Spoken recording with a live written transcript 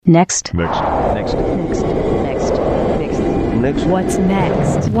Next. What's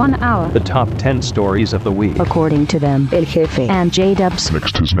next? 1 hour. The top 10 stories of the week. According to them, El Jefe and J-Dubs.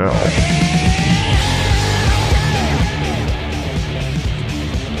 Next is now.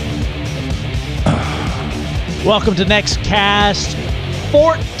 Welcome to Nextcast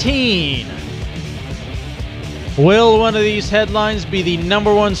 14. Will one of these headlines be the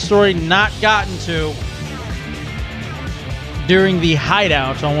number one story not gotten to during the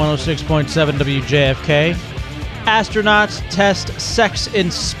Hideout on 106.7 WJFK? Astronauts test sex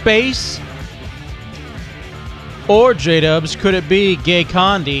in space? Or, J-Dubs, could it be Gay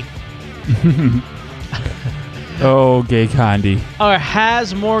Condi? Oh, Gay Condi. Or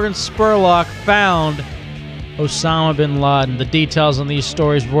has Morgan Spurlock found Osama bin Laden? The details on these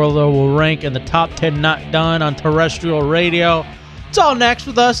stories will rank in the top 10 not done on terrestrial radio. It's all next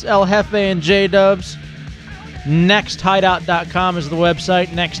with us, El Jefe and J-Dubs. NextHideout.com is the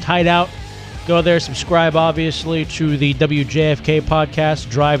website. Next Hideout. Go there, subscribe, obviously, to the WJFK podcast.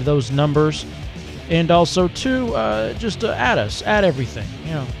 Drive those numbers. And also, just add us. Add everything.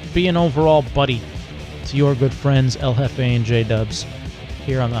 You know, be an overall buddy to your good friends, El Jefe and J-Dubs,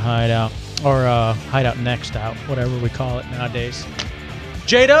 here on the Hideout. Or Hideout Next Out, whatever we call it nowadays.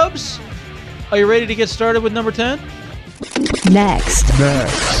 J-Dubs, are you ready to get started with number 10? Next.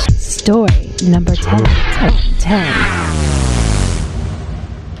 Story number 10. 10.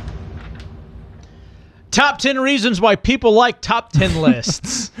 Top 10 reasons why people like top 10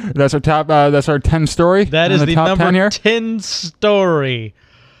 lists. That's our top. That's our 10 story. That is the top number 10 here. 10 story.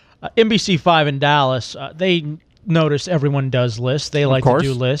 NBC5 in Dallas, they notice everyone does lists. They like to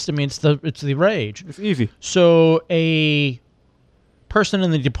do lists. I mean, it's the rage. It's easy. So a person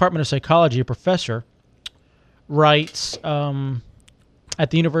in the Department of Psychology, a professor, writes at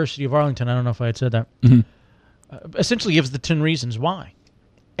the University of Arlington, I don't know if I had said that, essentially gives the 10 reasons why.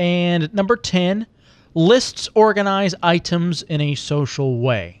 And number 10, lists organize items in a social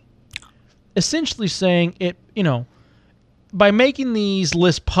way. Essentially saying by making these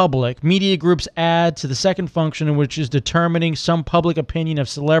lists public, media groups add to the second function, which is determining some public opinion of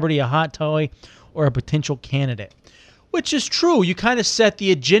celebrity, a hot toy, or a potential candidate. Which is true. You kind of set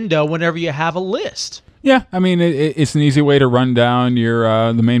the agenda whenever you have a list. Yeah, I mean, it's an easy way to run down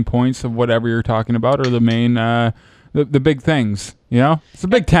your the main points of whatever you're talking about, or the main the big things. You know, it's a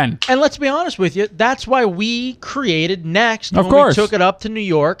big 10. And let's be honest with you, that's why we created Next. Of course, we took it up to New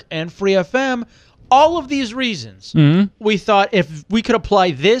York and Free FM. All of these reasons, we thought if we could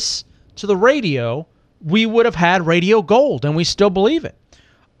apply this to the radio, we would have had radio gold, and we still believe it.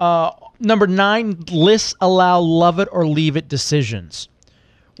 Number 9, lists allow love it or leave it decisions,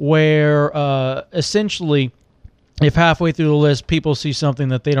 where essentially if halfway through the list people see something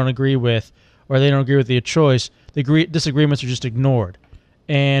that they don't agree with, or they don't agree with the choice, the disagreements are just ignored.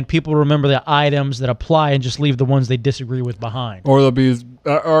 And people remember the items that apply and just leave the ones they disagree with behind. Or they'll be,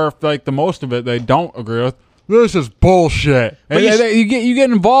 or if like the most of it they don't agree with. This is bullshit. And you get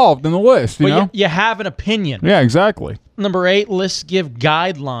involved in the list. You know, you have an opinion. Yeah, exactly. Number 8, lists give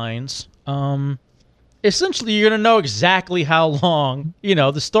guidelines. Essentially, you're going to know exactly how long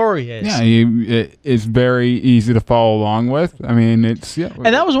the story is. Yeah, it's very easy to follow along with. I mean, it's And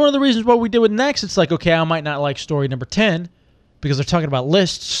that was one of the reasons what we did with Next. It's like, okay, I might not like story number 10 because they're talking about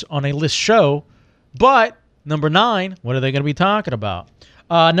lists on a list show, but number 9, what are they going to be talking about?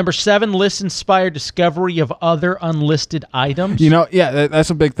 Number 7, lists inspire discovery of other unlisted items. That's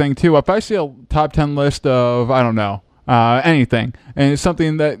a big thing too. If I see a top 10 list of, I don't know, anything, and it's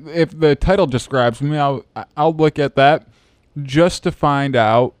something that if the title describes me, I'll look at that just to find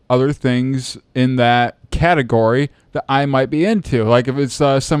out other things in that category that I might be into. Like if it's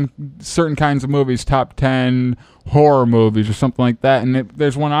some certain kinds of movies, top 10 horror movies or something like that, and if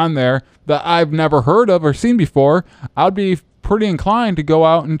there's one on there that I've never heard of or seen before, I'd be pretty inclined to go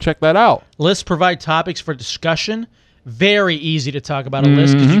out and check that out. Lists provide topics for discussion. Very easy to talk about a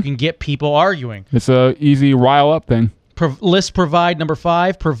list because you can get people arguing. It's a easy rile up thing. Lists provide, number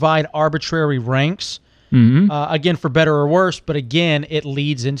 5, provide arbitrary ranks. Again, for better or worse, but again, it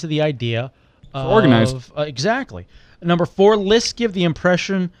leads into the idea of organized. Exactly. Number 4, lists give the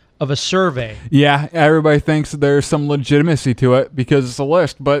impression of a survey. Yeah, everybody thinks there's some legitimacy to it because it's a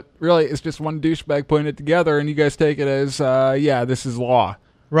list, but really it's just one douchebag putting it together, and you guys take it as, this is law.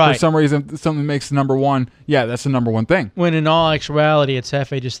 Right. For some reason, something makes the number 1. Yeah, that's the number 1 thing. When in all actuality, it's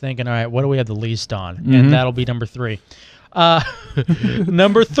Hefe just thinking, all right, what do we have the least on? And that'll be number 3.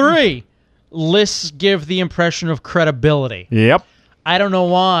 Number 3, lists give the impression of credibility. Yep. I don't know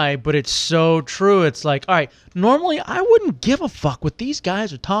why, but it's so true. It's like, all right, normally I wouldn't give a fuck what these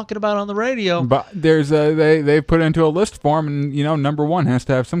guys are talking about on the radio. But there's they put it into a list form, and number one has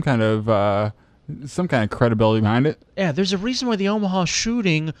to have some kind of credibility behind it. Yeah, there's a reason why the Omaha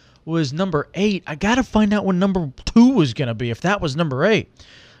shooting was number 8. I got to find out what number 2 was going to be, if that was number 8.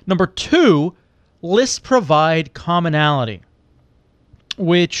 Number 2, lists provide commonality,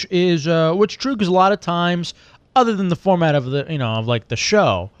 which is true because a lot of times, other than the format of the of like the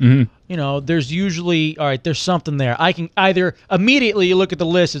show, there's usually there's something there. I can either immediately look at the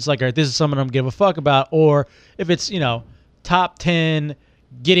list, it's like, all right, this is something I'm give a fuck about, or if it's top 10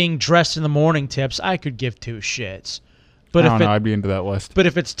 getting dressed in the morning tips, I could give 2 shits. But I don't know, I'd be into that list. But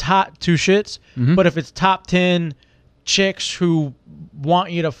if it's top 2 shits, but if it's top 10 chicks who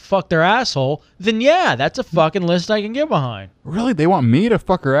want you to fuck their asshole, then yeah, that's a fucking list I can get behind. Really? They want me to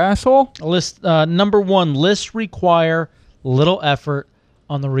fuck her asshole? List number 1, lists require little effort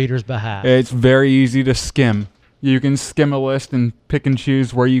on the reader's behalf. It's very easy to skim. You can skim a list and pick and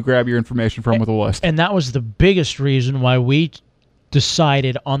choose where you grab your information from with a list. And that was the biggest reason why we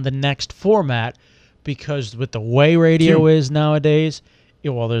decided on the next format, because with the way radio is nowadays,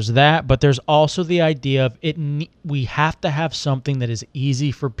 there's that, but there's also the idea of we have to have something that is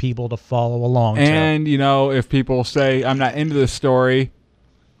easy for people to follow along to. And, if people say, I'm not into this story,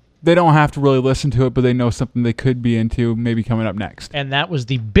 they don't have to really listen to it, but they know something they could be into maybe coming up next. And that was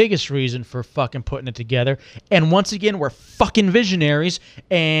the biggest reason for fucking putting it together. And once again, we're fucking visionaries,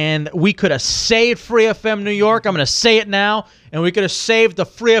 and we could have saved Free FM New York. I'm going to say it now. And we could have saved the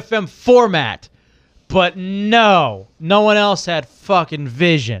Free FM format. But no one else had fucking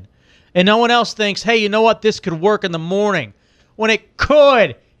vision. And no one else thinks, hey, you know what? This could work in the morning. When it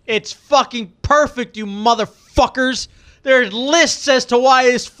could. It's fucking perfect, you motherfuckers. There's lists as to why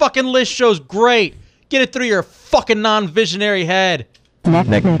this fucking list show's great. Get it through your fucking non-visionary head.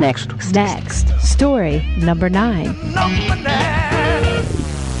 Next. Story number 9.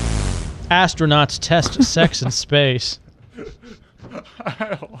 Astronauts test sex in space.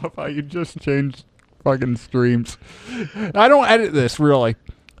 I love how you just changed fucking streams. I don't edit this, really.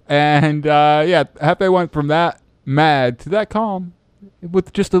 And, Hefe went from that mad to that calm.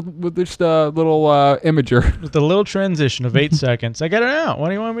 With just a little imager. With a little transition of 8 seconds. I got it out. What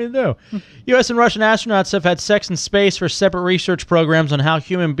do you want me to do? U.S. and Russian astronauts have had sex in space for separate research programs on how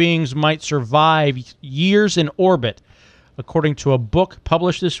human beings might survive years in orbit. According to a book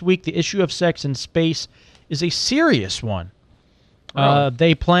published this week, the issue of sex in space is a serious one.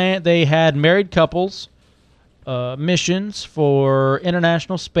 They had married couples missions for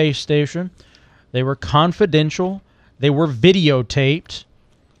International Space Station. They were confidential. They were videotaped,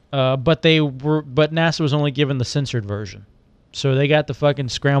 but NASA was only given the censored version. So they got the fucking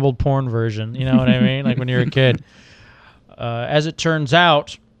scrambled porn version, you know what I mean? Like when you're a kid. As it turns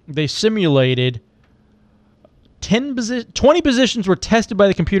out, they simulated 20 positions were tested by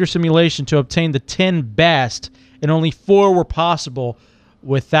the computer simulation to obtain the 10 best, and only 4 were possible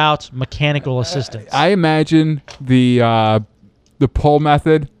without mechanical assistance. I imagine the pull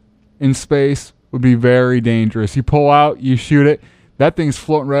method in space would be very dangerous. You pull out, you shoot it, that thing's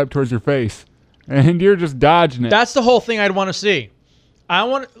floating right up towards your face, and you're just dodging it. That's the whole thing I'd want to see. I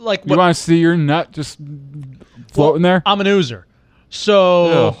want you want to see your nut just floating there? I'm an oozer,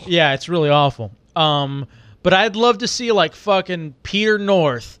 so yeah, it's really awful. But I'd love to see like fucking Peter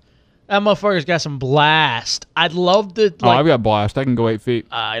North. That motherfucker's got some blast. I'd love to. I've got blast. I can go 8 feet.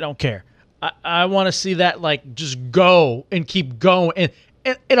 I don't care. I want to see that like just go and keep going, and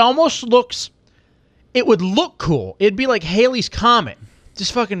it almost looks. It would look cool. It'd be like Halley's Comet.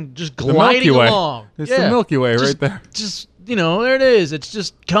 Just gliding along. It's the Milky Way right there. Just, there it is. It's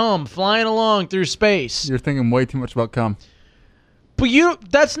just cum flying along through space. You're thinking way too much about cum. But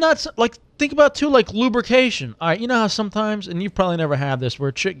that's not, like, think about, too, like lubrication. All right, you know how sometimes, and you've probably never had this, where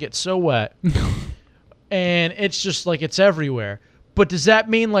a chick gets so wet, and it's just like it's everywhere. But does that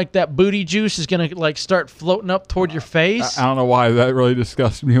mean like that booty juice is going to like start floating up toward your face? I don't know why that really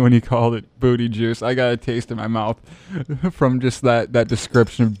disgusted me when you called it booty juice. I got a taste in my mouth from just that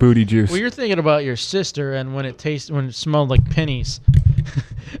description of booty juice. Well, you're thinking about your sister and when it smelled like pennies.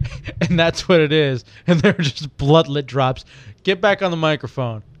 And that's what it is. And they're just bloodlet drops. Get back on the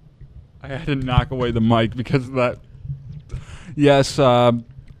microphone. I had to knock away the mic because of that. Yes,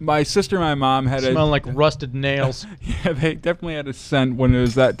 my sister and my mom had smell like rusted nails. Yeah, they definitely had a scent when it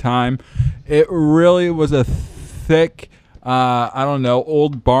was that time. It really was a thick,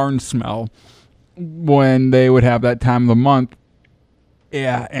 old barn smell when they would have that time of the month.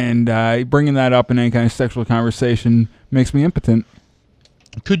 Yeah, and bringing that up in any kind of sexual conversation makes me impotent.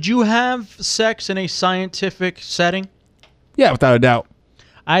 Could you have sex in a scientific setting? Yeah, without a doubt.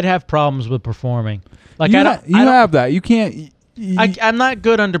 I'd have problems with performing. Like You I don't. have that. You can't. I'm not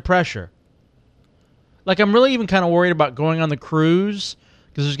good under pressure. Like I'm really even kind of worried about going on the cruise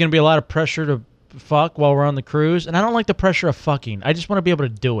because there's going to be a lot of pressure to fuck while we're on the cruise, and I don't like the pressure of fucking. I just want to be able to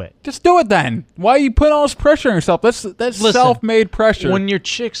do it. Just do it then. Why you put all this pressure on yourself? That's Listen, self-made pressure. When your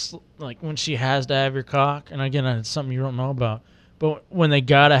chick's like when she has to have your cock, and again, it's something you don't know about, but when they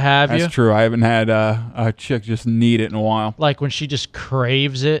gotta have you, That's true. I haven't had a chick just need it in a while. like when she just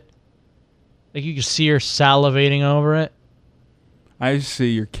craves it, like you can see her salivating over it. I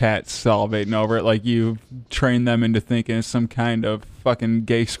see your cat salivating over it like you trained them into thinking it's some kind of fucking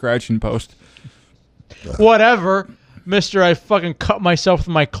gay scratching post. Whatever, mister, I fucking cut myself with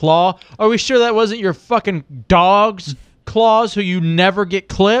my claw. Are we sure that wasn't your fucking dog's claws who you never get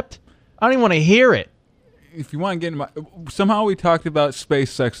clipped? I don't even want to hear it. If you want to get in my... Somehow we talked about space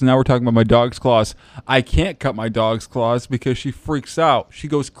sex, and now we're talking about my dog's claws. I can't cut my dog's claws because she freaks out. She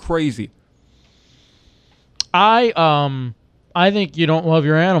goes crazy. I think you don't love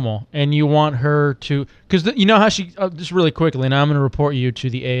your animal, and you want her to... Because you know how she... just really quickly, and I'm going to report you to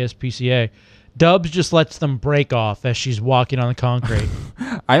the ASPCA. Dubs just lets them break off as she's walking on the concrete.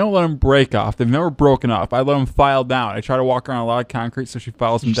 I don't let them break off. They've never broken off. I let them file down. I try to walk around a lot of concrete so she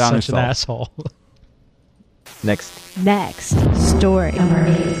files them You're down such herself. an asshole. Next story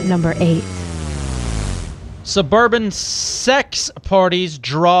number 8. Suburban sex parties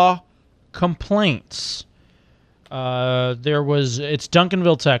draw complaints. It's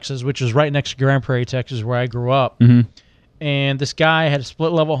Duncanville, Texas, which is right next to Grand Prairie, Texas, where I grew up. Mm-hmm. And this guy had a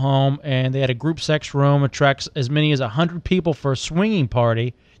split-level home, and they had a group sex room, attracts as many as 100 people for a swinging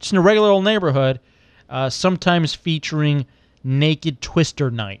party, just in a regular old neighborhood, sometimes featuring naked twister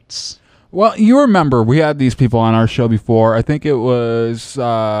nights. Well, you remember we had these people on our show before. I think it was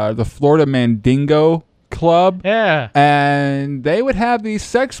the Florida Mandingo Club. Yeah. And they would have these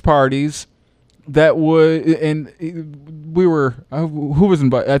sex parties that would, and we were, who was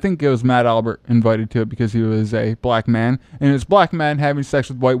invited? I think it was Matt Albert invited to it because he was a black man, and it's black men having sex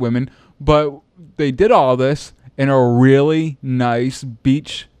with white women. But they did all this in a really nice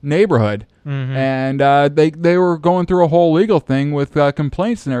beach neighborhood. Mm-hmm. And they were going through a whole legal thing with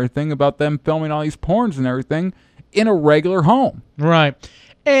complaints and everything about them filming all these porns and everything in a regular home. Right.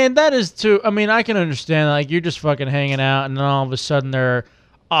 And that is too, I mean, I can understand, like, you're just fucking hanging out, and then all of a sudden there are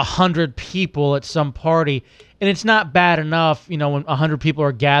 100 people at some party, and it's not bad enough, you know, when 100 people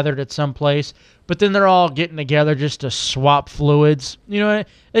are gathered at some place, but then they're all getting together just to swap fluids. You know,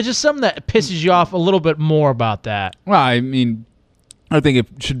 it's just something that pisses you off a little bit more about that. Well, I mean, I think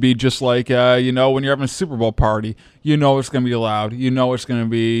it should be just like, you know, when you're having a Super Bowl party, you know it's going to be loud. You know it's going to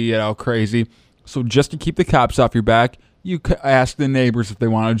be, you know, crazy. So just to keep the cops off your back, you ask the neighbors if they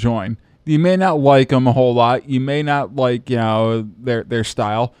want to join. You may not like them a whole lot. You may not like, you know, their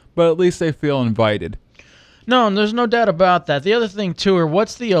style, but at least they feel invited. No, and there's no doubt about that. The other thing, too, are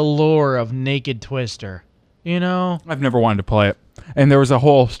what's the allure of naked twister? You know? I've never wanted to play it. And there was a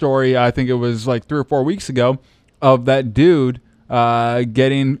whole story, I think it was like 3 or 4 weeks ago, of that dude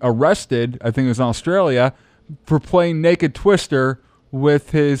getting arrested, I think it was in Australia, for playing naked twister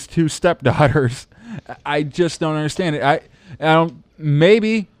with his 2 stepdaughters. I just don't understand it. I don't.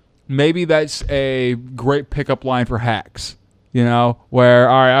 Maybe that's a great pickup line for hacks. You know, where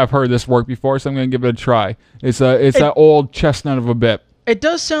all right, I've heard this work before, so I'm going to give it a try. It's that old chestnut of a bit. It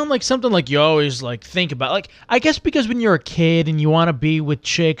does sound like something like you always like think about. Like, I guess because when you're a kid and you want to be with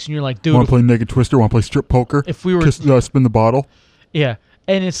chicks and you're like, dude, Want to play naked twister? Want to play strip poker? If we were spin the bottle? Yeah,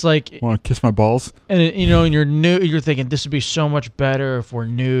 and it's like, Want to kiss my balls? And you know, and you're thinking this would be so much better if we're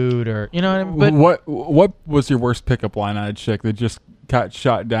nude, or you know what I mean? But what was your worst pickup line on a chick that just got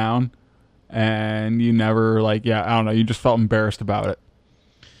shot down, and you never I don't know, you just felt embarrassed about it?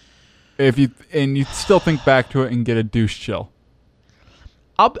 If you still think back to it and get a douche chill.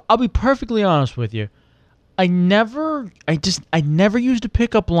 I'll be perfectly honest with you. I never used a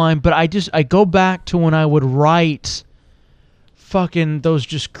pickup line, but I go back to when I would write fucking those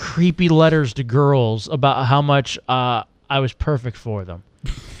just creepy letters to girls about how much I was perfect for them.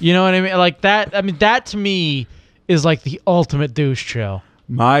 You know what I mean? Like that. I mean, that to me is like the ultimate douche chill.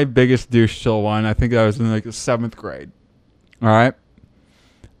 My biggest douche chill one, I think I was in like the 7th grade. All right.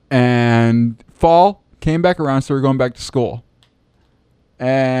 And fall came back around, so we're going back to school.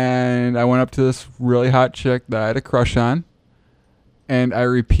 And I went up to this really hot chick that I had a crush on, and I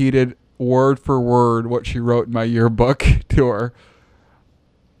repeated word for word what she wrote in my yearbook to her.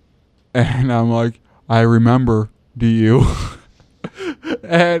 And I'm like, I remember, do you?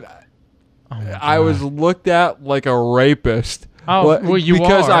 And I was looked at like a rapist. Oh, well, you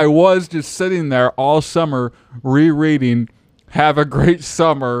because are. I was just sitting there all summer rereading have a great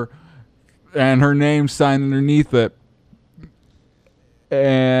summer, and her name signed underneath it.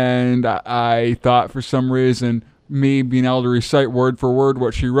 And I thought for some reason me being able to recite word for word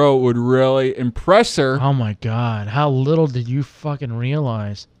what she wrote would really impress her. Oh my God. How little did you fucking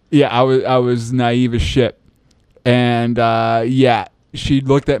realize? Yeah, I was naive as shit. And yeah, she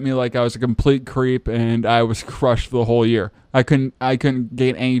looked at me like I was a complete creep, and I was crushed for the whole year. I couldn't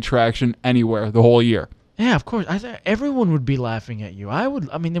gain any traction anywhere the whole year. Yeah, of course. I thought everyone would be laughing at you. I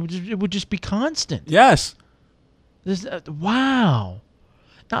mean, it would just be constant. Yes. Wow.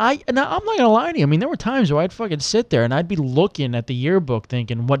 Now, I'm not going to lie to you. I mean, there were times where I'd fucking sit there and I'd be looking at the yearbook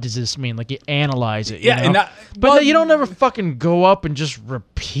thinking, what does this mean? Like, you analyze it. Yeah, you know? But you don't ever fucking go up and just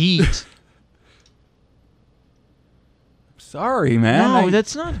repeat. Sorry, man. No,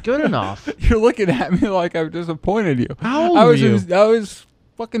 that's not good enough. You're looking at me like I've disappointed you. How old were you? I was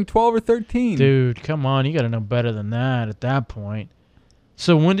fucking 12 or 13. Dude, come on. You got to know better than that at that point.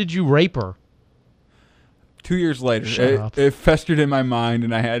 So when did you rape her? 2 years later. Shut up. It festered in my mind,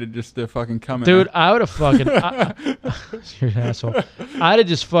 and I had to just fucking come in. Dude, I would have fucking... you're an asshole. I'd have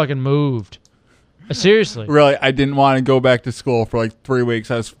just fucking moved. Seriously. Really, I didn't want to go back to school for like 3 weeks.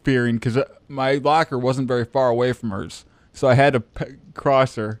 I was fearing, because my locker wasn't very far away from hers. So I had to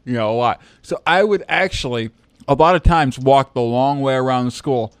cross her, a lot. So I would actually, a lot of times, walk the long way around the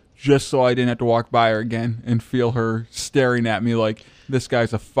school just so I didn't have to walk by her again and feel her staring at me like, this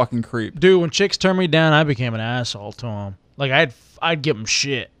guy's a fucking creep. Dude, when chicks turned me down, I became an asshole to them. Like, I'd give them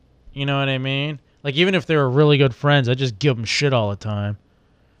shit. You know what I mean? Like, even if they were really good friends, I'd just give them shit all the time.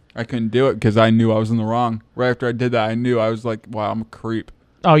 I couldn't do it because I knew I was in the wrong. Right after I did that, I knew. I was like, wow, I'm a creep.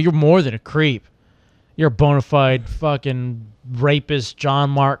 Oh, you're more than a creep. You're a bona fide fucking rapist, John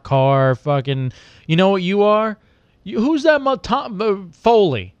Mark Carr, fucking... You know what you are? Who's that?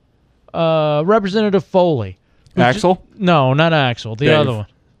 Foley. Representative Foley. Axel? No, not Axel. The Dave. other one.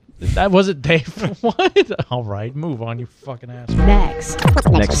 That was it, Dave. What? All right, move on, you fucking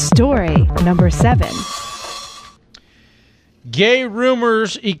asshole. Next story number 7. Gay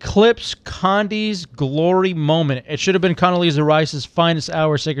rumors eclipse Condi's glory moment. It should have been Condoleezza Rice's finest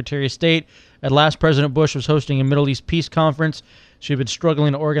hour, Secretary of State. At last, President Bush was hosting a Middle East peace conference she had been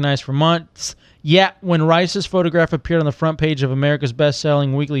struggling to organize for months. Yet, when Rice's photograph appeared on the front page of America's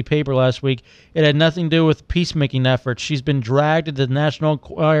best-selling weekly paper last week, it had nothing to do with peacemaking efforts. She's been dragged into the National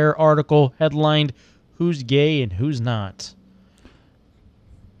Enquirer article headlined, "Who's Gay and Who's Not?"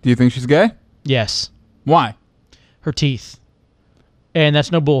 Do you think she's gay? Yes. Why? Her teeth. And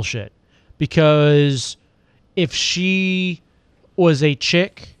that's no bullshit. Because if she was a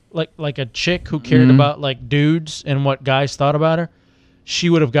chick, like a chick who cared about like dudes and what guys thought about her, she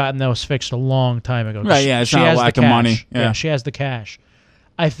would have gotten those fixed a long time ago. Right, yeah, it's she not has a lack the of cash. money. Yeah, she has the cash.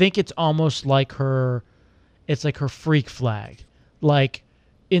 I think it's almost like it's like her freak flag. Like,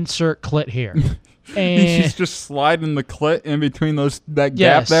 insert clit here. And she's just sliding the clit in between that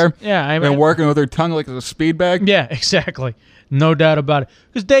gap there. Yeah, I mean, and working with her tongue like a speed bag. Yeah, exactly. No doubt about it.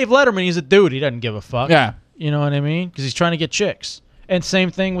 Because Dave Letterman, he's a dude. He doesn't give a fuck. Yeah. You know what I mean? Because he's trying to get chicks. And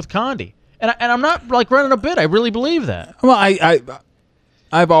same thing with Condi. And I'm not like running a bit. I really believe that. Well,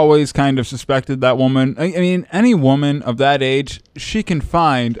 I've always kind of suspected that woman. I mean, any woman of that age, she can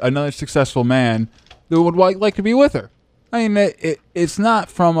find another successful man that would like to be with her. I mean, it's not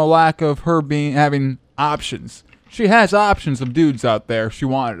from a lack of her having options. She has options of dudes out there if she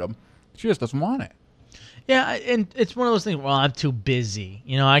wanted them. She just doesn't want it. Yeah, and it's one of those things, well, I'm too busy.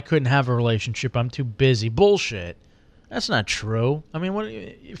 I couldn't have a relationship. I'm too busy. Bullshit. That's not true. I mean, what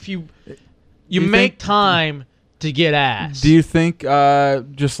if you make time to get ass? Do you think,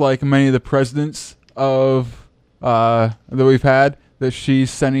 just like many of the presidents of that we've had, that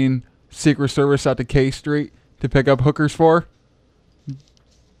she's sending Secret Service out to K Street to pick up hookers for?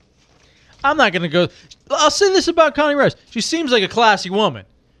 I'm not going to go... I'll say this about Connie Rice. She seems like a classy woman.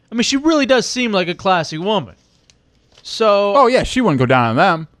 I mean, she really does seem like a classy woman. So... Oh, yeah, she wouldn't go down on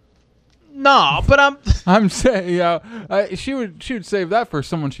them. No, but I'm saying, she would save that for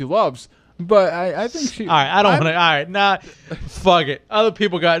someone she loves. But I think she... All right, I don't want to... All right, nah, fuck it. Other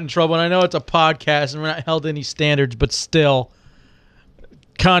people got in trouble, and I know it's a podcast, and we're not held to any standards, but still,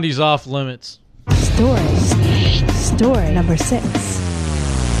 Condi's off limits. Story number 6.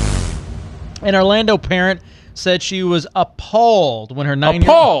 An Orlando parent said she was appalled when her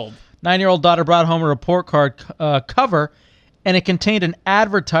 9-year-old daughter brought home a report card cover, and it contained an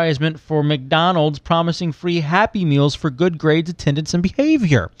advertisement for McDonald's promising free Happy Meals for good grades, attendance, and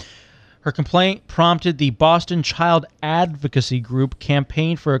behavior. Her complaint prompted the Boston Child Advocacy Group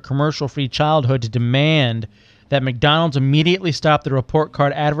Campaign for a Commercial-Free Childhood to demand that McDonald's immediately stop the report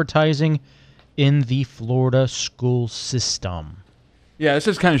card advertising in the Florida school system. Yeah, this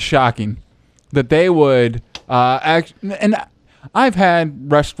is kind of shocking that they would act. And I've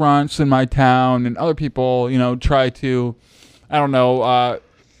had restaurants in my town and other people, try to, I don't know,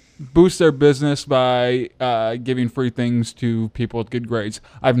 boost their business by giving free things to people with good grades.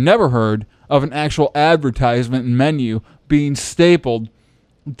 I've never heard of an actual advertisement and menu being stapled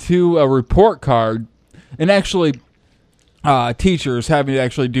to a report card, and actually teachers having to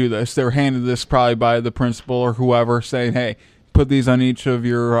actually do this. They were handed this probably by the principal or whoever, saying, hey, put these on each of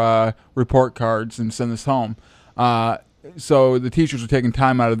your report cards and send this home. So the teachers are taking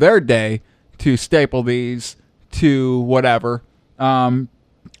time out of their day to staple these to whatever.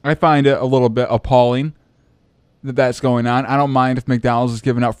 I find it a little bit appalling that that's going on. I don't mind if McDonald's is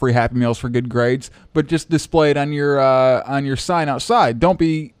giving out free Happy Meals for good grades, but just display it on your sign outside. Don't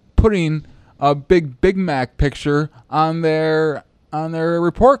be putting a Big Mac picture on their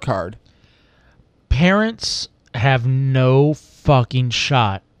report card. Parents have no fucking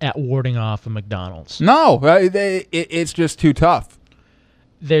shot at warding off a McDonald's. No, it's just too tough.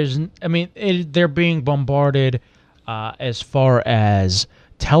 They're being bombarded as far as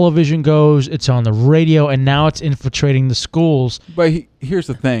television goes. It's on the radio, and now it's infiltrating the schools. But here's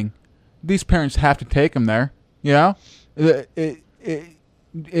the thing. These parents have to take them there,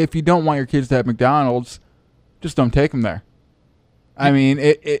 if you don't want your kids to have McDonald's, just don't take them there. I mean,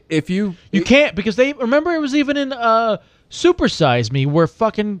 if you can't, because they remember it was even in Super Size Me where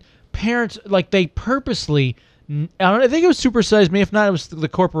fucking parents, like, they purposely, I think it was Super Size Me, if not it was the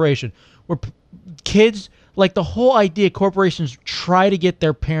corporation, where kids, like, the whole idea, corporations try to get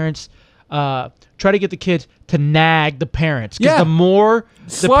their parents, try to get the kids to nag the parents, because the more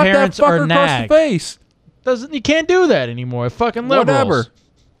the parents are nagged, across the face. You can't do that anymore. Fucking liberals. Whatever.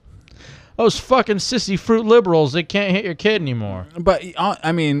 Those fucking sissy fruit liberals, they can't hit your kid anymore. But,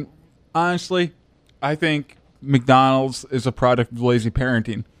 honestly, I think McDonald's is a product of lazy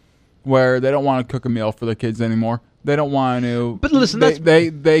parenting, where they don't want to cook a meal for their kids anymore. They don't want to. But listen,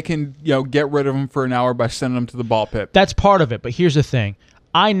 they can get rid of them for an hour by sending them to the ball pit. That's part of it. But here's the thing: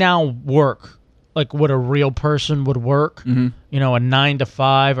 I now work like what a real person would work. Mm-hmm. A 9 to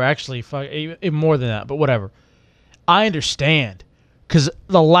 5, or actually even more than that. But whatever. I understand, because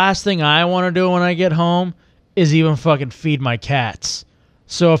the last thing I want to do when I get home is even fucking feed my cats.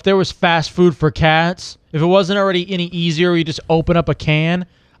 So if there was fast food for cats, if it wasn't already any easier, you just open up a can.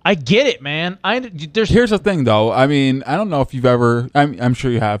 I get it, man. Here's the thing, though. I mean, I don't know if you've ever, I'm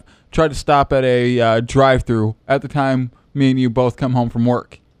sure you have, tried to stop at a drive-thru at the time me and you both come home from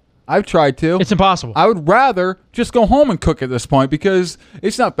work. I've tried to. It's impossible. I would rather just go home and cook at this point, because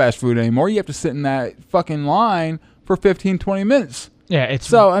it's not fast food anymore. You have to sit in that fucking line for 15, 20 minutes. Yeah,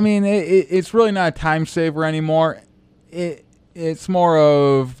 it's really not a time saver anymore. It's more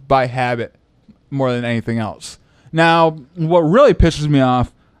of by habit more than anything else. Now, what really pisses me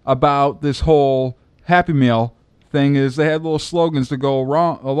off about this whole Happy Meal thing is they had little slogans to go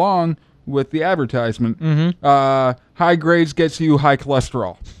along with the advertisement. Mm-hmm. High grades gets you high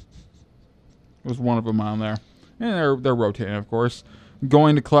cholesterol. Was one of them on there. And they're rotating, of course.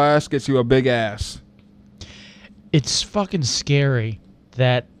 Going to class gets you a big ass. It's fucking scary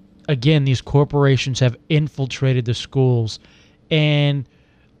that, again, these corporations have infiltrated the schools. And,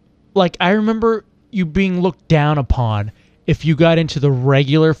 like, I remember you being looked down upon if you got into the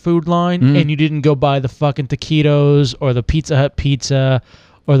regular food line and you didn't go buy the fucking taquitos or the Pizza Hut pizza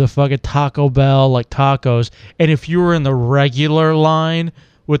or the fucking Taco Bell, like, tacos. And if you were in the regular line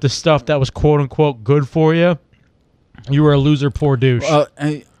with the stuff that was quote-unquote good for you, you were a loser, poor douche.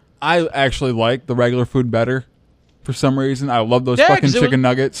 I actually like the regular food better for some reason. I love those fucking chicken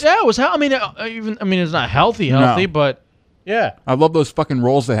nuggets. Yeah, it was. It's not healthy, but yeah. I love those fucking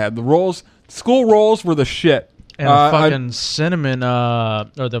rolls they had. The rolls, school rolls were the shit. And the fucking cinnamon,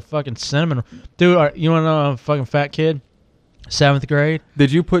 or the fucking cinnamon. Dude, you want to know a fucking fat kid? 7th grade.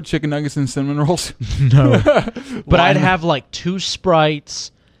 Did you put chicken nuggets in cinnamon rolls? No. But I'd have like 2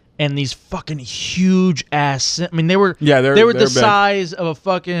 Sprites and these fucking huge ass. I mean, they were the size of a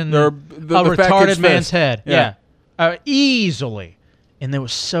fucking a retarded man's head. Yeah. Easily. And they were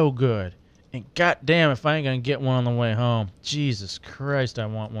so good. And goddamn, if I ain't gonna get one on the way home, Jesus Christ, I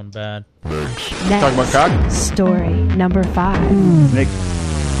want one bad. Next. Talk about cock. Story number 5.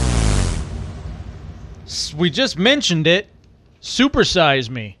 We just mentioned it. Super Size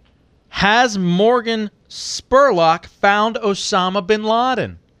Me. Has Morgan Spurlock found Osama bin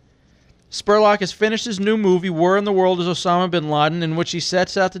Laden? Spurlock has finished his new movie, Where in the World is Osama bin Laden, in which he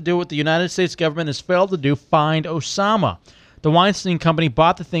sets out to do what the United States government has failed to do, find Osama. The Weinstein Company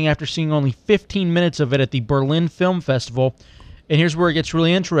bought the thing after seeing only 15 minutes of it at the Berlin Film Festival And here's where it gets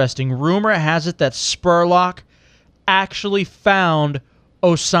really interesting. Rumor has it that Spurlock actually found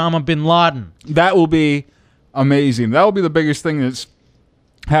Osama bin Laden. That will be amazing. That will be the biggest thing that's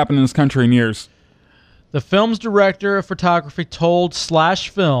happened in this country in years. The film's director of photography told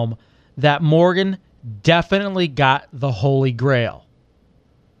 /Film that Morgan definitely got the Holy Grail.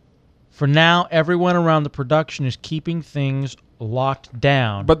 For now, everyone around the production is keeping things locked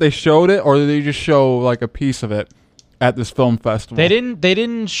down. But they showed it, or did they just show like a piece of it at this film festival? They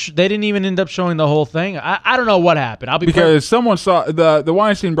didn't even end up showing the whole thing. I don't know what happened. Because someone saw the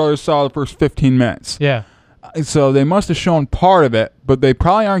Weinstein brothers saw the first 15 minutes. Yeah. So they must have shown part of it, but they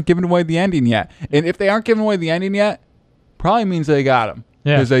probably aren't giving away the ending yet. And if they aren't giving away the ending yet, probably means they got him.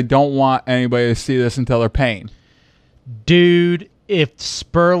 Yeah. Because they don't want anybody to see this until they're paying. Dude, if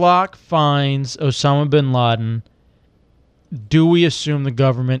Spurlock finds Osama bin Laden, do we assume the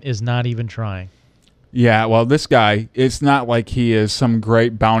government is not even trying? Yeah, well, this guy, it's not like he is some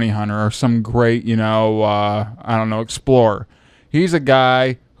great bounty hunter or some great, explorer. He's a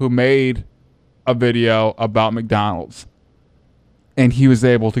guy who made a video about McDonald's. And he was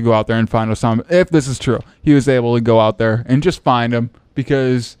able to go out there and find Osama. If this is true, he was able to go out there and just find him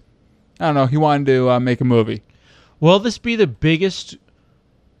because, I don't know, he wanted to make a movie. Will this be the biggest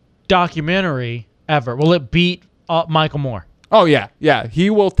documentary ever? Will it beat Michael Moore? Oh, yeah. Yeah, he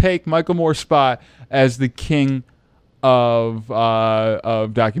will take Michael Moore's spot as the king of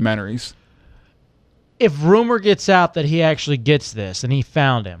documentaries. If rumor gets out that he actually gets this and he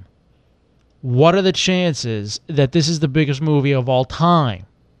found him, what are the chances that this is the biggest movie of all time?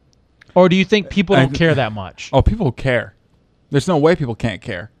 Or do you think people don't care that much? Oh, people care. There's no way people can't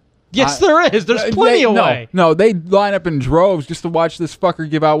care. Yes, there is. There's plenty of way. No, they line up in droves just to watch this fucker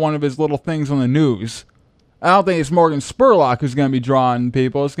give out one of his little things on the news. I don't think it's Morgan Spurlock who's going to be drawing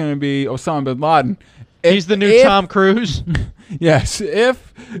people. It's going to be Osama bin Laden. He's the new Tom Cruise. Yes,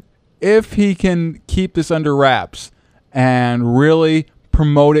 if he can keep this under wraps and really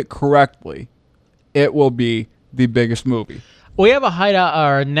promote it correctly, it will be the biggest movie. We have a Hideout,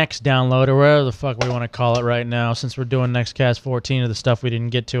 our next download, or whatever the fuck we want to call it right now, since we're doing Nextcast 14 of the stuff we didn't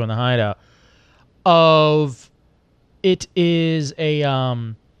get to in the Hideout. It is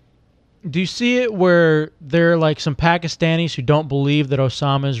a do you see it where there are like some Pakistanis who don't believe that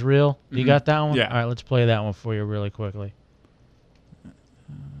Osama is real? Mm-hmm. You got that one? Yeah. All right, let's play that one for you really quickly.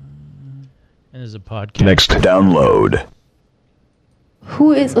 And this is a podcast. Next download.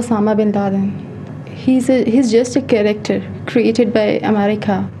 Who is Osama bin Laden? He's just a character created by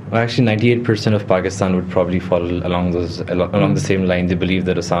America. Well, actually, 98% of Pakistan would probably follow along the same line. They believe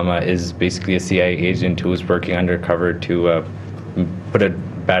that Osama is basically a CIA agent who is working undercover to put a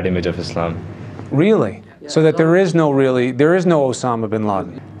bad image of Islam. Really? So that there is no Osama bin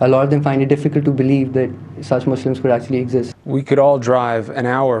Laden. A lot of them find it difficult to believe that such Muslims could actually exist. We could all drive an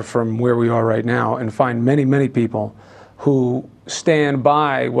hour from where we are right now and find many, many people who stand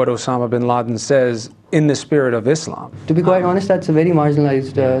by what Osama bin Laden says in the spirit of Islam. To be quite honest, that's a very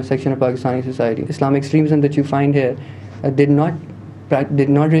marginalized section of Pakistani society. Islamic extremism that you find here did not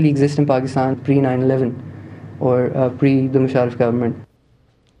really exist in Pakistan pre 9/11 or pre the Musharraf government.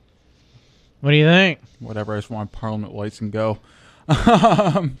 What do you think? Whatever, I just want Parliament lights and go.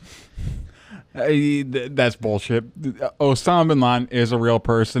 That's bullshit. Osama bin Laden is a real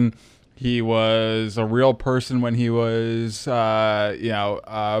person. He was a real person when he was, bombing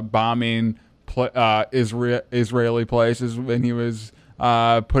Israeli places, when he was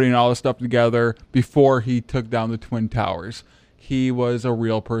putting all this stuff together before he took down the Twin Towers. He was a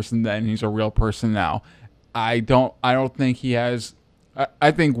real person then. He's a real person now. I don't think he has.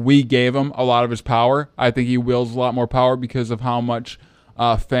 I think we gave him a lot of his power. I think he wields a lot more power because of how much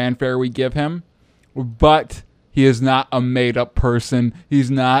fanfare we give him. But he is not a made-up person.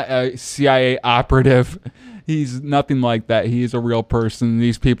 He's not a CIA operative. He's nothing like that. He is a real person.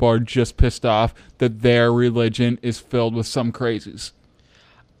 These people are just pissed off that their religion is filled with some crazies.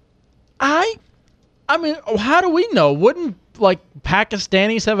 I mean, how do we know? Wouldn't,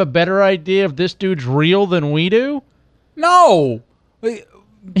 Pakistanis have a better idea if this dude's real than we do? No!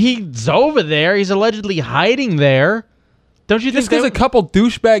 He's over there. He's allegedly hiding there. Don't you think? Just because a couple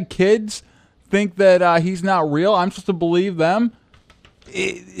douchebag kids think that he's not real, I'm supposed to believe them?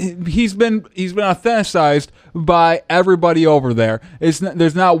 He's been authenticized by everybody over there.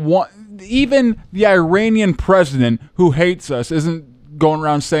 There's not one. Even the Iranian president who hates us isn't going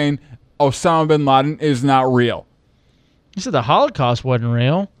around saying Osama bin Laden is not real. He said the Holocaust wasn't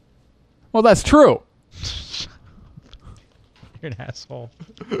real. Well, that's true. You're an asshole.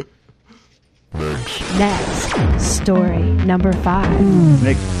 Next, story number 5.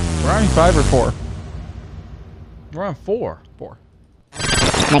 Nick, we're on 5 or 4. We're on 4. 4.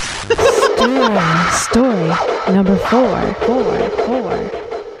 Story number 4.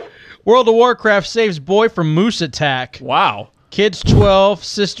 World of Warcraft saves boy from moose attack. Wow. Kid's 12,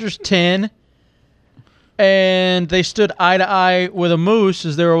 sister's 10. And they stood eye to eye with a moose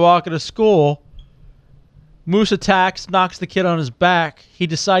as they were walking to school. Moose attacks, knocks the kid on his back. He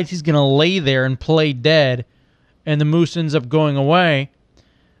decides he's going to lay there and play dead. And the moose ends up going away.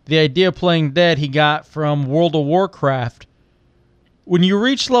 The idea of playing dead he got from World of Warcraft. When you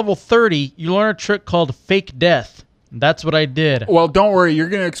reach level 30, you learn a trick called fake death. That's what I did. Well, don't worry. You're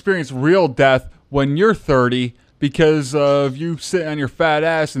going to experience real death when you're 30 because of you sitting on your fat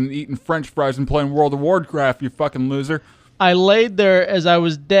ass and eating French fries and playing World of Warcraft, you fucking loser. I laid there as I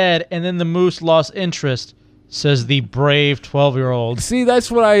was dead, and then the moose lost interest, says the brave 12-year-old. See,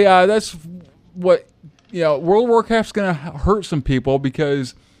 that's what World of Warcraft's going to hurt some people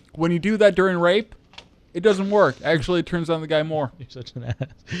because when you do that during rape, it doesn't work. Actually, it turns on the guy more. You're such an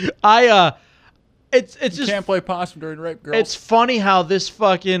ass. It's You just can't play possum during rape, girls. It's funny how this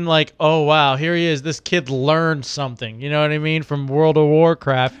fucking oh wow, here he is. This kid learned something. You know what I mean from World of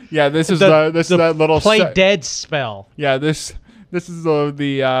Warcraft. Yeah, this is that little play dead spell. Yeah, this is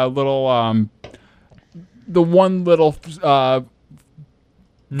the little the one little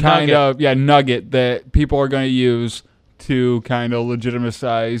nugget that people are going to use to kind of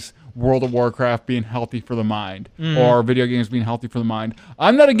legitimize World of Warcraft being healthy for the mind or video games being healthy for the mind.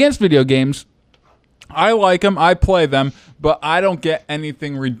 I'm not against video games. I like them. I play them, but I don't get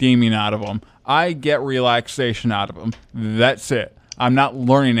anything redeeming out of them. I get relaxation out of them. That's it. I'm not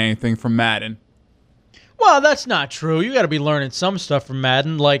learning anything from Madden. Well, that's not true. You got to be learning some stuff from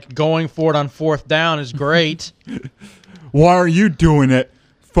Madden, like going for it on 4th down is great. Why are you doing it,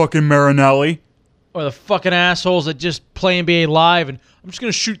 fucking Marinelli? Or the fucking assholes that just play NBA Live and I'm just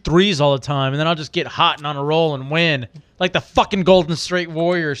going to shoot threes all the time and then I'll just get hot and on a roll and win. Like the fucking Golden State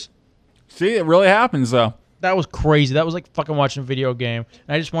Warriors. See, it really happens, though. That was crazy. That was like fucking watching a video game.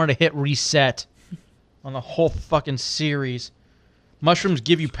 And I just wanted to hit reset on the whole fucking series. Mushrooms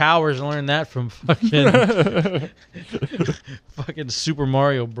give you powers. I learned that from fucking fucking Super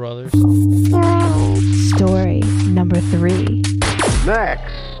Mario Brothers. Story number 3.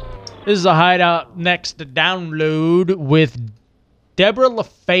 Next. This is a Hideout next to download with Deborah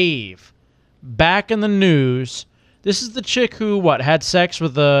LaFave. Back in the news. This is the chick who, had sex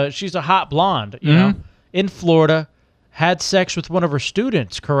with she's a hot blonde, you know, in Florida, had sex with one of her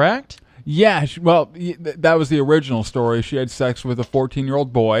students, correct? Yeah, that was the original story. She had sex with a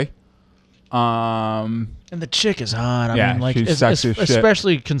 14-year-old boy. And the chick is hot. I mean, she's sexy as shit.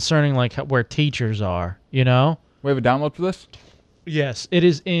 Especially concerning, where teachers are, you know? We have a download for this? Yes, it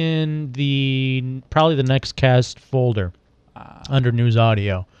is in probably the next cast folder under News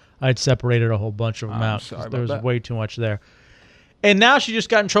Audio. I'd separated a whole bunch of them out because there was way too much there. And now she just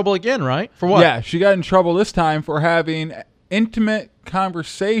got in trouble again, right? For what? Yeah, she got in trouble this time for having intimate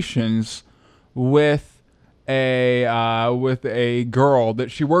conversations with a girl that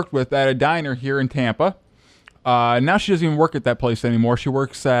she worked with at a diner here in Tampa. Now she doesn't even work at that place anymore. She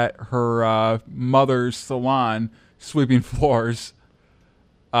works at her mother's salon sweeping floors.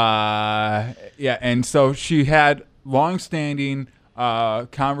 And so she had long-standing personal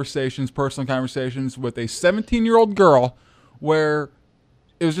conversations with a 17-year-old girl where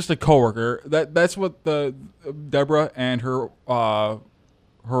it was just a coworker. That's what the Deborah and her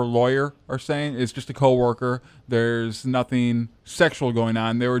lawyer are saying. It's just a coworker. There's nothing sexual going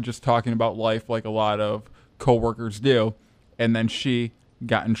on. They were just talking about life like a lot of coworkers do. And then she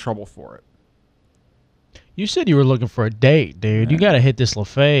got in trouble for it. You said you were looking for a date, dude. You got to hit this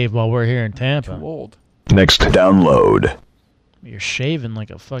LaFave while we're here in Tampa. Too old. Next download. You're shaving like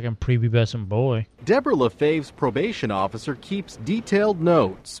a fucking prepubescent boy. Deborah LaFave's probation officer keeps detailed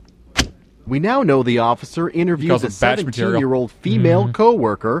notes. We now know the officer interviewed a 17-year-old female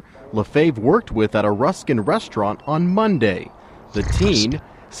co-worker LaFave worked with at a Ruskin restaurant on Monday. The teen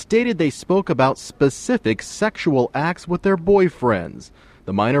stated they spoke about specific sexual acts with their boyfriends.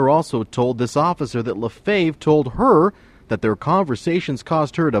 The minor also told this officer that LaFave told her that their conversations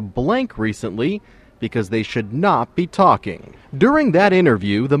caused her to blank recently because they should not be talking. During that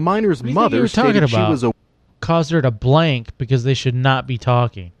interview, the minor's mother stated she was a... Caused her to blank because they should not be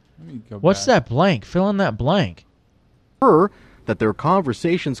talking. What's that blank? Fill in that blank. Her that their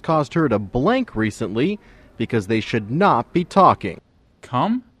conversations caused her to blank recently because they should not be talking.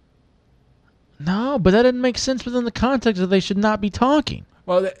 Come? No, but that didn't make sense within the context of they should not be talking.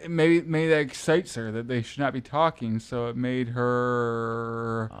 Well, maybe that excites her that they should not be talking, so it made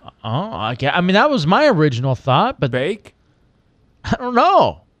her... I mean, that was my original thought, but... Bake? I don't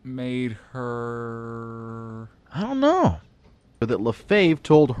know. Made her... I don't know. That LaFave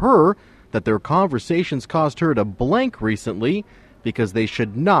told her that their conversations caused her to blank recently because they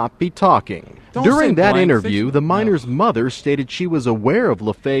should not be talking. During that interview, the minor's mother stated she was aware of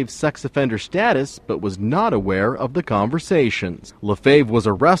LaFave's sex offender status, but was not aware of the conversations. LaFave was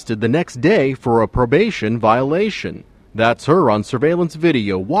arrested the next day for a probation violation. That's her on surveillance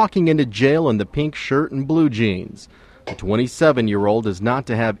video walking into jail in the pink shirt and blue jeans. The 27-year-old is not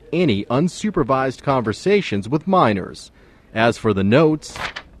to have any unsupervised conversations with minors. As for the notes,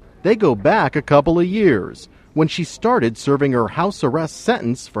 they go back a couple of years, when she started serving her house arrest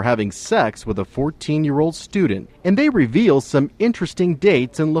sentence for having sex with a 14-year-old student. And they reveal some interesting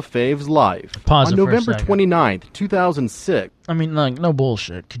dates in LaFave's life. Pause on November 29th, 2006. I mean, like, no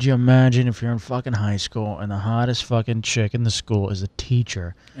bullshit. Could you imagine if you're in fucking high school and the hottest fucking chick in the school is a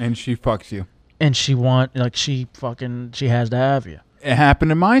teacher? And she fucks you. And she has to have you. It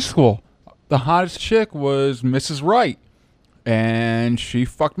happened in my school. The hottest chick was Mrs. Wright. And she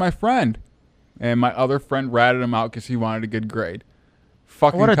fucked my friend. And my other friend ratted him out because he wanted a good grade.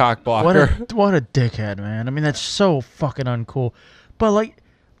 Fucking cock blocker. What a dickhead, man. I mean, that's so fucking uncool. But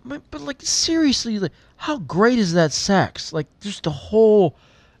like seriously, like, how great is that sex? Like, just the whole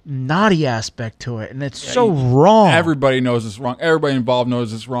naughty aspect to it, and it's so wrong. Everybody knows it's wrong. Everybody involved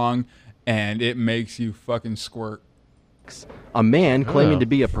knows it's wrong, and it makes you fucking squirt. A man claiming to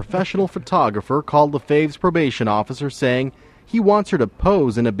be a professional photographer called LaFave's probation officer saying he wants her to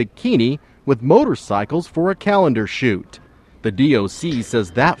pose in a bikini with motorcycles for a calendar shoot. The DOC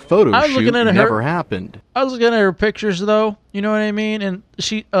says that photo shoot never happened. I was looking at her pictures, though. You know what I mean? And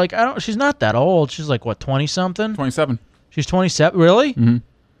she's not that old. She's like, what, 20-something? 27. She's 27. Really? Mm-hmm.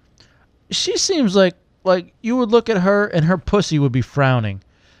 She seems like you would look at her and her pussy would be frowning.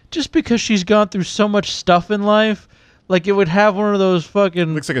 Just because she's gone through so much stuff in life. Like, it would have one of those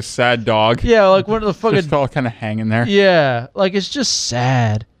fucking... Looks like a sad dog. Yeah, like one of the fucking... Just all kind of hanging there. Yeah, like, it's just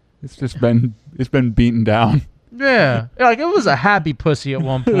sad. It's been beaten down. Yeah, like it was a happy pussy at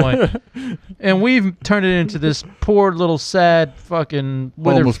one point, and we've turned it into this poor little sad fucking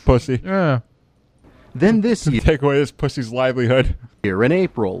homeless pussy. Yeah. Then this year, take away this pussy's livelihood. Here in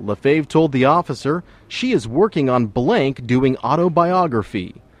April, LaFave told the officer she is working on blank doing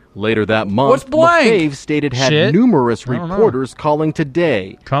autobiography. Later that month, LaFave stated had numerous reporters calling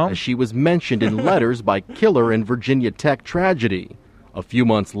today, as she was mentioned in letters by killer in Virginia Tech tragedy. A few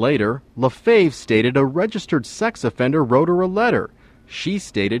months later, LaFave stated a registered sex offender wrote her a letter. She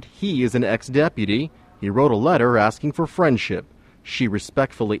stated he is an ex-deputy. He wrote a letter asking for friendship. She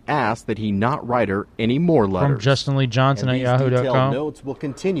respectfully asked that he not write her any more letters. From Justin Lee Johnson at yahoo.com. Detailed notes will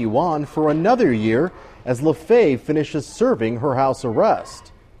continue on for another year as LaFave finishes serving her house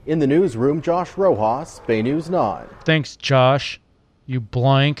arrest. In the newsroom, Josh Rojas, Bay News 9. Thanks, Josh. You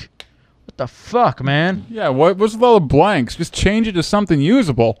blank. What the fuck, man? Yeah, what's with all the blanks? Just change it to something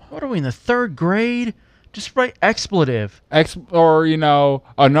usable. What are we, in the 3rd grade? Just write expletive. Or,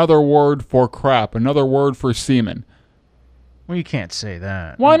 another word for crap. Another word for semen. Well, you can't say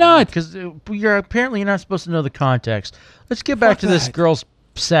that. Why not? Because you're not supposed to know the context. Let's get back to this girl's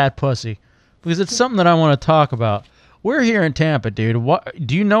sad pussy. Because it's something that I want to talk about. We're here in Tampa, dude. What?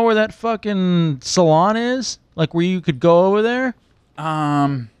 Do you know where that fucking salon is? Like, where you could go over there?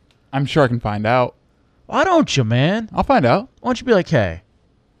 I'm sure I can find out. Why don't you, man? I'll find out. Why don't you be like, hey,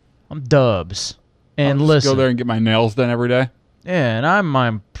 I'm Dubs. And I'll just listen. go there and get my nails done every day. Yeah, and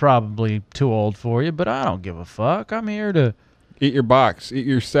I'm probably too old for you, but I don't give a fuck. I'm here to... Eat your box. Eat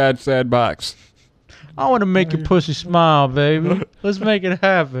your sad, sad box. I want to make your pussy smile, baby. Let's make it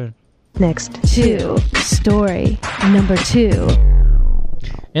happen. Next to story number 2.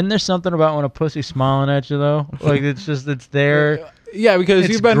 Isn't there something about when a pussy's smiling at you, though? Like, it's there... Yeah, because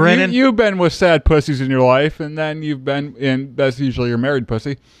it's you've been with sad pussies in your life, and then you've been in, that's usually your married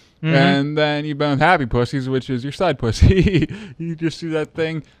pussy, and then you've been with happy pussies, which is your side pussy. You just do that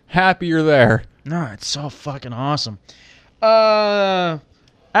thing, happy you're there. No, it's so fucking awesome.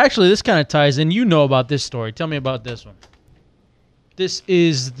 Actually, this kind of ties in. You know about this story. Tell me about this one. This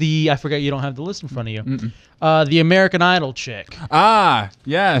is I forgot you don't have the list in front of you. The American Idol chick. Ah,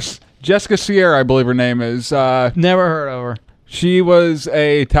 yes. Jessica Sierra, I believe her name is. Never heard of her. She was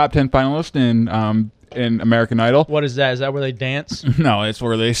a top 10 finalist in American Idol. What is that? Is that where they dance? No, it's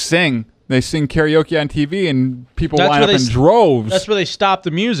where they sing. They sing karaoke on TV, and people line up in droves. That's where they stop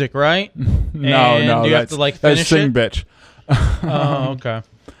the music, right? No, you have to like finish that's Sing Bitch. Oh, okay.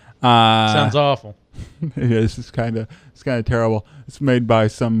 Sounds awful. Yeah, it's kind of terrible. It's made by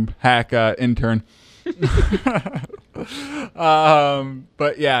some hack intern.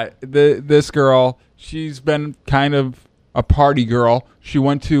 But yeah, this girl, she's been kind of a party girl. She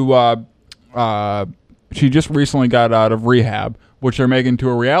went to she just recently got out of rehab, which they're making to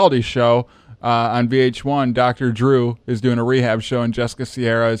a reality show on VH1. Dr. Drew is doing a rehab show, and Jessica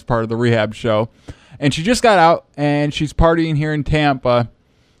Sierra is part of the rehab show. And she just got out, and she's partying here in Tampa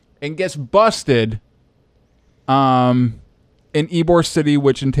and gets busted in Ybor City,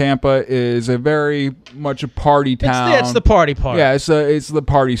 which in Tampa is a very much a party town. It's the party part. Yeah, it's the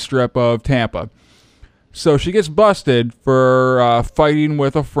party strip of Tampa. So she gets busted for fighting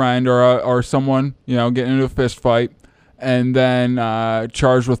with a friend or someone, getting into a fist fight, and then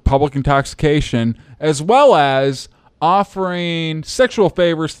charged with public intoxication, as well as offering sexual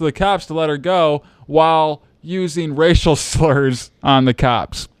favors to the cops to let her go while using racial slurs on the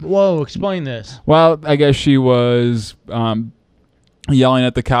cops. Whoa, explain this. Well, I guess she was yelling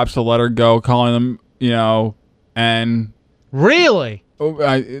at the cops to let her go, calling them, and... Really?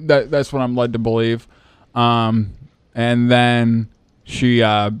 That's what I'm led to believe. And then she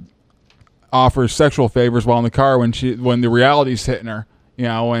offers sexual favors while in the car when the reality's hitting her.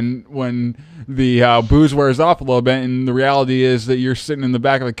 When the booze wears off a little bit, and the reality is that you're sitting in the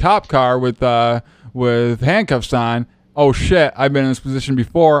back of the cop car with handcuffs on. Oh shit! I've been in this position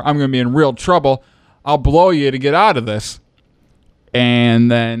before. I'm gonna be in real trouble. I'll blow you to get out of this. And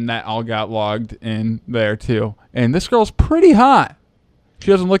then that all got logged in there too. And this girl's pretty hot. She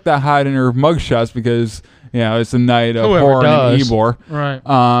doesn't look that hot in her mugshots because it's a night of horror in Ybor.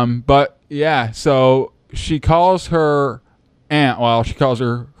 Right. But yeah, so she calls her aunt. Well, she calls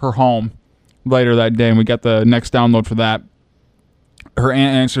her home later that day, and we got the next download for that. Her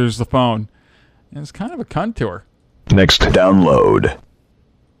aunt answers the phone, and it's kind of a cunt to her. Next download.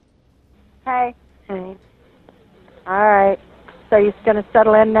 Hey. Hey. All right. So you're going to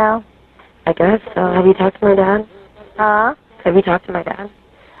settle in now? I guess so. Have you talked to my dad? Huh? Have you talked to my dad?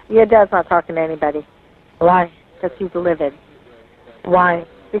 Your dad's not talking to anybody. Why? Because he's livid. Why?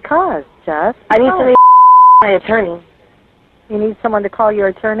 Because, Jess. I need somebody my attorney. You need someone to call your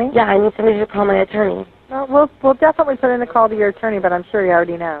attorney? Yeah, I need somebody to call my attorney. Well, we'll definitely put in a call to your attorney, but I'm sure he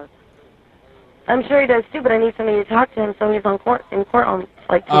already knows. I'm sure he does too, but I need somebody to talk to him so he's in court on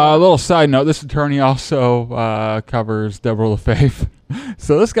like 2 A little side note, this attorney also covers Deborah LaFave.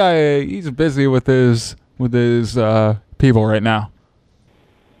 So this guy, he's busy with his people right now.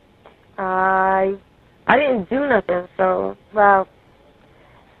 I didn't do nothing, so... Well,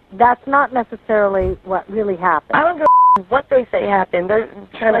 that's not necessarily what really happened. I don't give a what they say happened. They're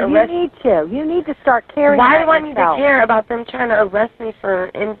trying to arrest... You need to start caring Why about do I need to care about them trying to arrest me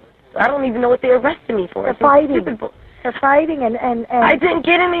for... I don't even know what they arrested me for. They're fighting. They're fighting and I didn't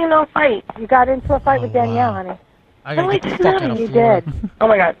get into no fight. You got into a fight with Danielle, honey. I gotta get the fuck out of You Florida. did. Oh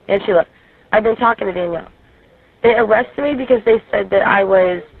my God, and Sheila, I've been talking to Danielle. They arrested me because they said that I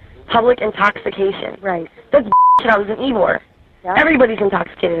was public intoxication. Right. That's I was in Ybor. Yeah. Everybody's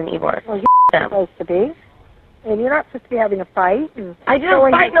intoxicated in Ybor. Well, you're supposed to be. And you're not supposed to be having a fight. And I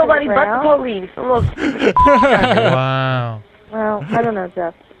didn't fight nobody but the police. I'm a little stupid. Wow. Well, I don't know,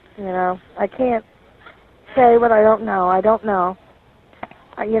 Jeff. I can't say what I don't know. I don't know.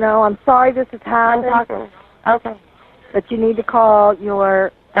 I'm sorry this has happened. I'm talking. Okay. But you need to call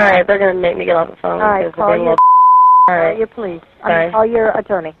your... All right, they're going to make me get off the phone. All right, call your... All right. Call your police. Call your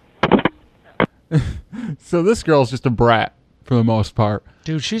attorney. So this girl's just a brat for the most part.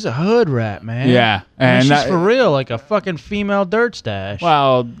 Dude, she's a hood rat, man. Yeah. And she's for real, like a fucking female dirt stash.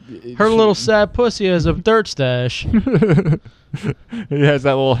 Well... Her little sad pussy is a dirt stash. He has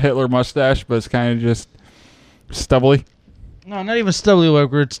that little Hitler mustache, but it's kind of just stubbly. No, not even stubbly,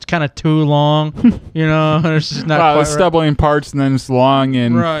 where it's kind of too long. It's just not quite it's stubbly in parts, and then it's long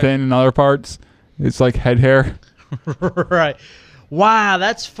and thin in other parts. It's like head hair. Right. Wow,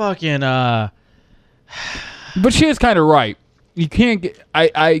 that's fucking... But she is kind of right. You can't get...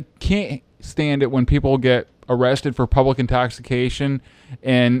 I can't stand it when people get arrested for public intoxication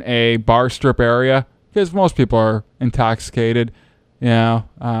in a bar strip area, because most people are intoxicated, so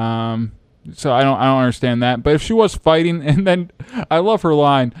I don't understand that. But if she was fighting, and then I love her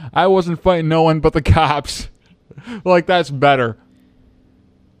line, I wasn't fighting no one but the cops. Like, that's better.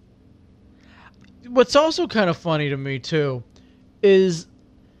 What's also kind of funny to me too is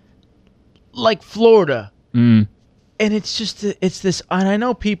like Florida. And it's just, it's this, and I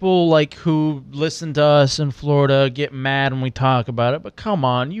know people like who listen to us in Florida get mad when we talk about it, but come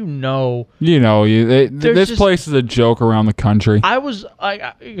on, this place is a joke around the country.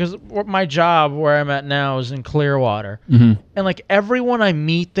 Because my job where I'm at now is in Clearwater, mm-hmm. and like everyone I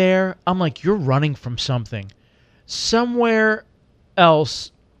meet there, I'm like, you're running from something. Somewhere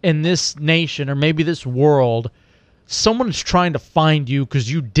else in this nation, or maybe this world, someone is trying to find you because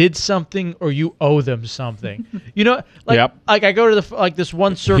you did something or you owe them something. You know, like I go to this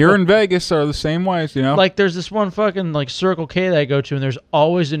one circle here in Vegas are the same ways. You know, like there's this one fucking like Circle K that I go to, and there's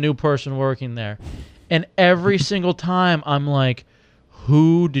always a new person working there, and every single time I'm like,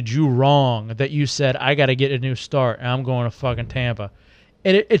 who did you wrong that you said I got to get a new start and I'm going to fucking Tampa,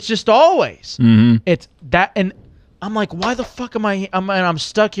 and it's just always it's that, and I'm like, why the fuck am I'm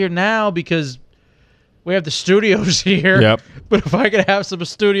stuck here now because we have the studios here. Yep. But if I could have some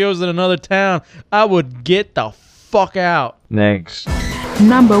studios in another town, I would get the fuck out. Next.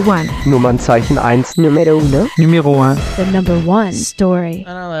 Number 1. Nummernzeichen 1. Numero 1. Numero 1. The number 1 story.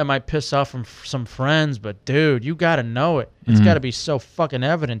 I know that might piss off from some friends, but dude, you gotta know it. It's gotta be so fucking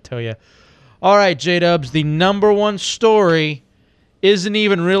evident to you. All right, J-Dubs, the number 1 story isn't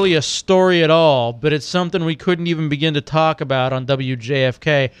even really a story at all, but it's something we couldn't even begin to talk about on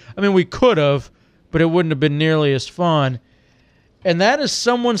WJFK. I mean, we could have, but it wouldn't have been nearly as fun. And that is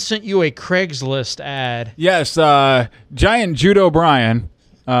someone sent you a Craigslist ad. Yes, Giant Judo Brian,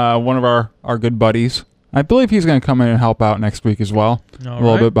 one of our good buddies. I believe he's going to come in and help out next week as well. A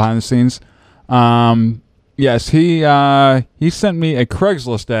little bit behind the scenes. Yes, he sent me a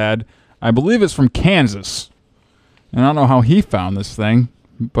Craigslist ad. I believe it's from Kansas. And I don't know how he found this thing,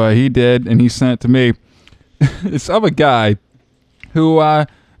 but he did, and he sent it to me. It's of a guy who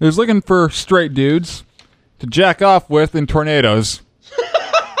is looking for straight dudes to jack off with in tornadoes.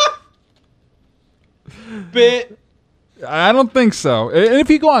 Bit. I don't think so. And if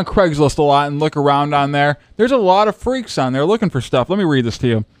you go on Craigslist a lot and look around on there, there's a lot of freaks on there looking for stuff. Let me read this to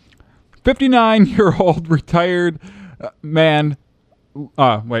you. 59-year-old retired man.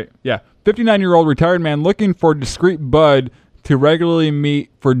 59-year-old retired man looking for discreet bud to regularly meet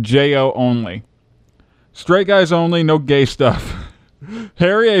for JO only. Straight guys only, no gay stuff.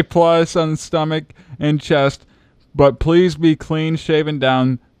 Hairy A+ on the stomach and chest, but please be clean shaven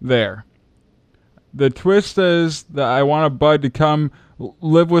down there. The twist is that I want a bud to come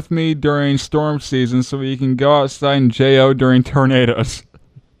live with me during storm season so we can go outside and JO during tornadoes.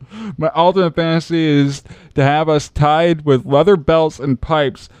 My ultimate fantasy is to have us tied with leather belts and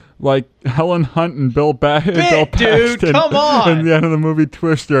pipes like Helen Hunt and Bill Paxton, dude, come on! In the end of the movie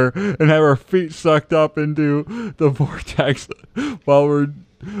Twister, and have our feet sucked up into the vortex while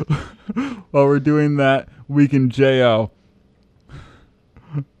we're doing that. We can JO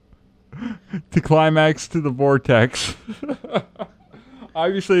to climax to the vortex.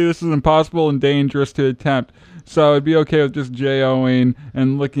 Obviously, this is impossible and dangerous to attempt, so I'd be okay with just JOing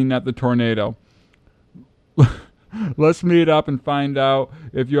and looking at the tornado. Let's meet up and find out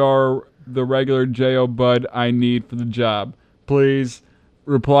if you're the regular JO bud I need for the job. Please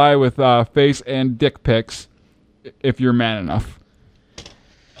reply with face and dick pics if you're man enough.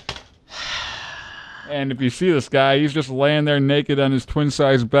 And if you see this guy, he's just laying there naked on his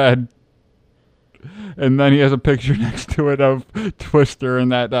twin-size bed. And then he has a picture next to it of Twister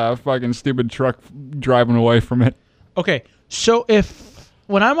and that fucking stupid truck driving away from it. Okay, so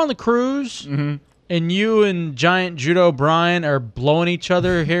when I'm on the cruise and you and Giant Judo Brian are blowing each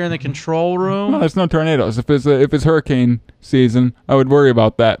other here in the control room... No, there's no tornadoes. If it's hurricane season, I would worry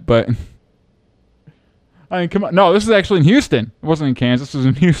about that, but... I mean, come on. No, this is actually in Houston. It wasn't in Kansas. It was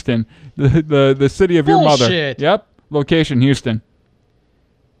in Houston. The city of your mother. Bullshit. Yep. Location, Houston.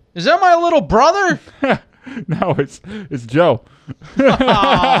 Is that my little brother? No, it's Joe.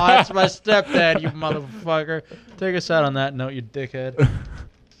 Oh, it's my stepdad, you motherfucker. Take us out on that note, you dickhead.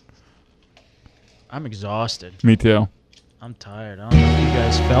 I'm exhausted. Me too. I'm tired. I don't know if you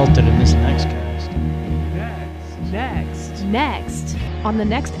guys felt it in this next cast. Next. On the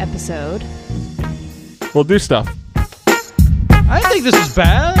next episode... We'll do stuff. I didn't think this was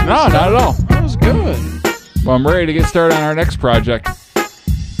bad. No, not at all. That was good. Well, I'm ready to get started on our next project.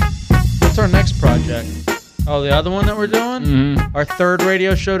 What's our next project? Oh, the other one that we're doing? Mm-hmm. Our third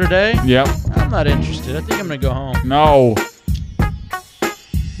radio show today? Yep. I'm not interested. I think I'm going to go home. No.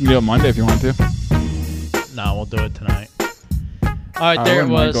 You can do it Monday if you want to. No, we'll do it tonight. All right, there it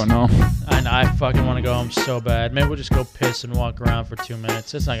was. Going home. I know, I fucking want to go home so bad. Maybe we'll just go piss and walk around for 2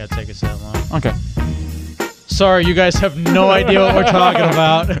 minutes. It's not going to take us that long. Okay. Sorry, you guys have no idea what we're talking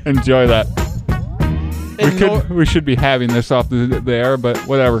about. Enjoy that. We should be having this off the air, but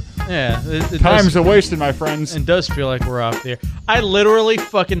whatever. Yeah. Time's a wasted, my friends. It does feel like we're off the air. I literally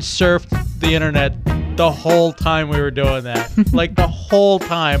fucking surfed the internet the whole time we were doing that. Like, the whole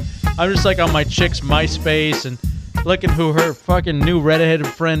time. I'm just like on my chick's MySpace and looking who her fucking new redheaded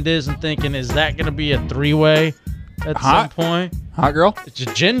friend is and thinking, is that going to be a three-way at some point? Hot girl? It's a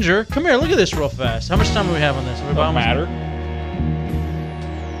ginger. Come here, look at this real fast. How much time do we have on this? Don't matter.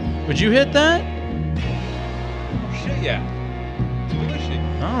 Would you hit that? that yet? Who is she?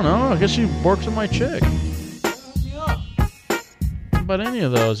 I don't know. I guess she works with my chick. Yeah. How about any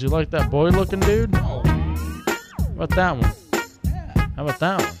of those? You like that boy-looking dude? No. How about that one? Yeah. How about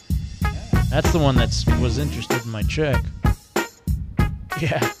that one? Yeah. That's the one that was interested in my chick.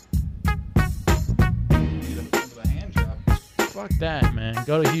 Yeah. Need a hand job. Fuck that, man.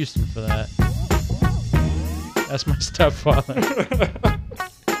 Go to Houston for that. That's my stepfather.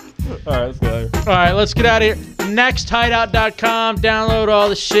 All right, let's go. All right, let's get out of here. NextHideout.com. Download all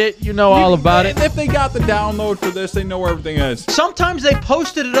the shit. You know all about it. If they got the download for this, they know where everything is. Sometimes they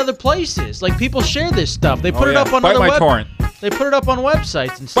post it at other places. Like, people share this stuff. They put it up on Bite other my torrent. They put it up on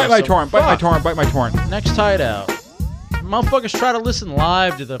websites and stuff. Bite my torrent. Bite my torrent. Bite my torrent. Next Hideout. Motherfuckers try to listen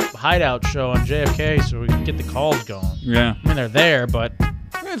live to the Hideout show on JFK so we can get the calls going. Yeah. I mean, they're there, but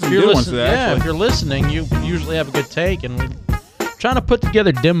if you're listening, you usually have a good take, and we're trying to put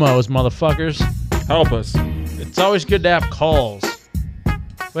together demos, motherfuckers. Help us. It's always good to have calls.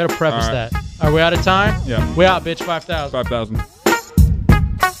 Way to preface that. Are we out of time? Yeah. We out, bitch. 5,000. 5,000.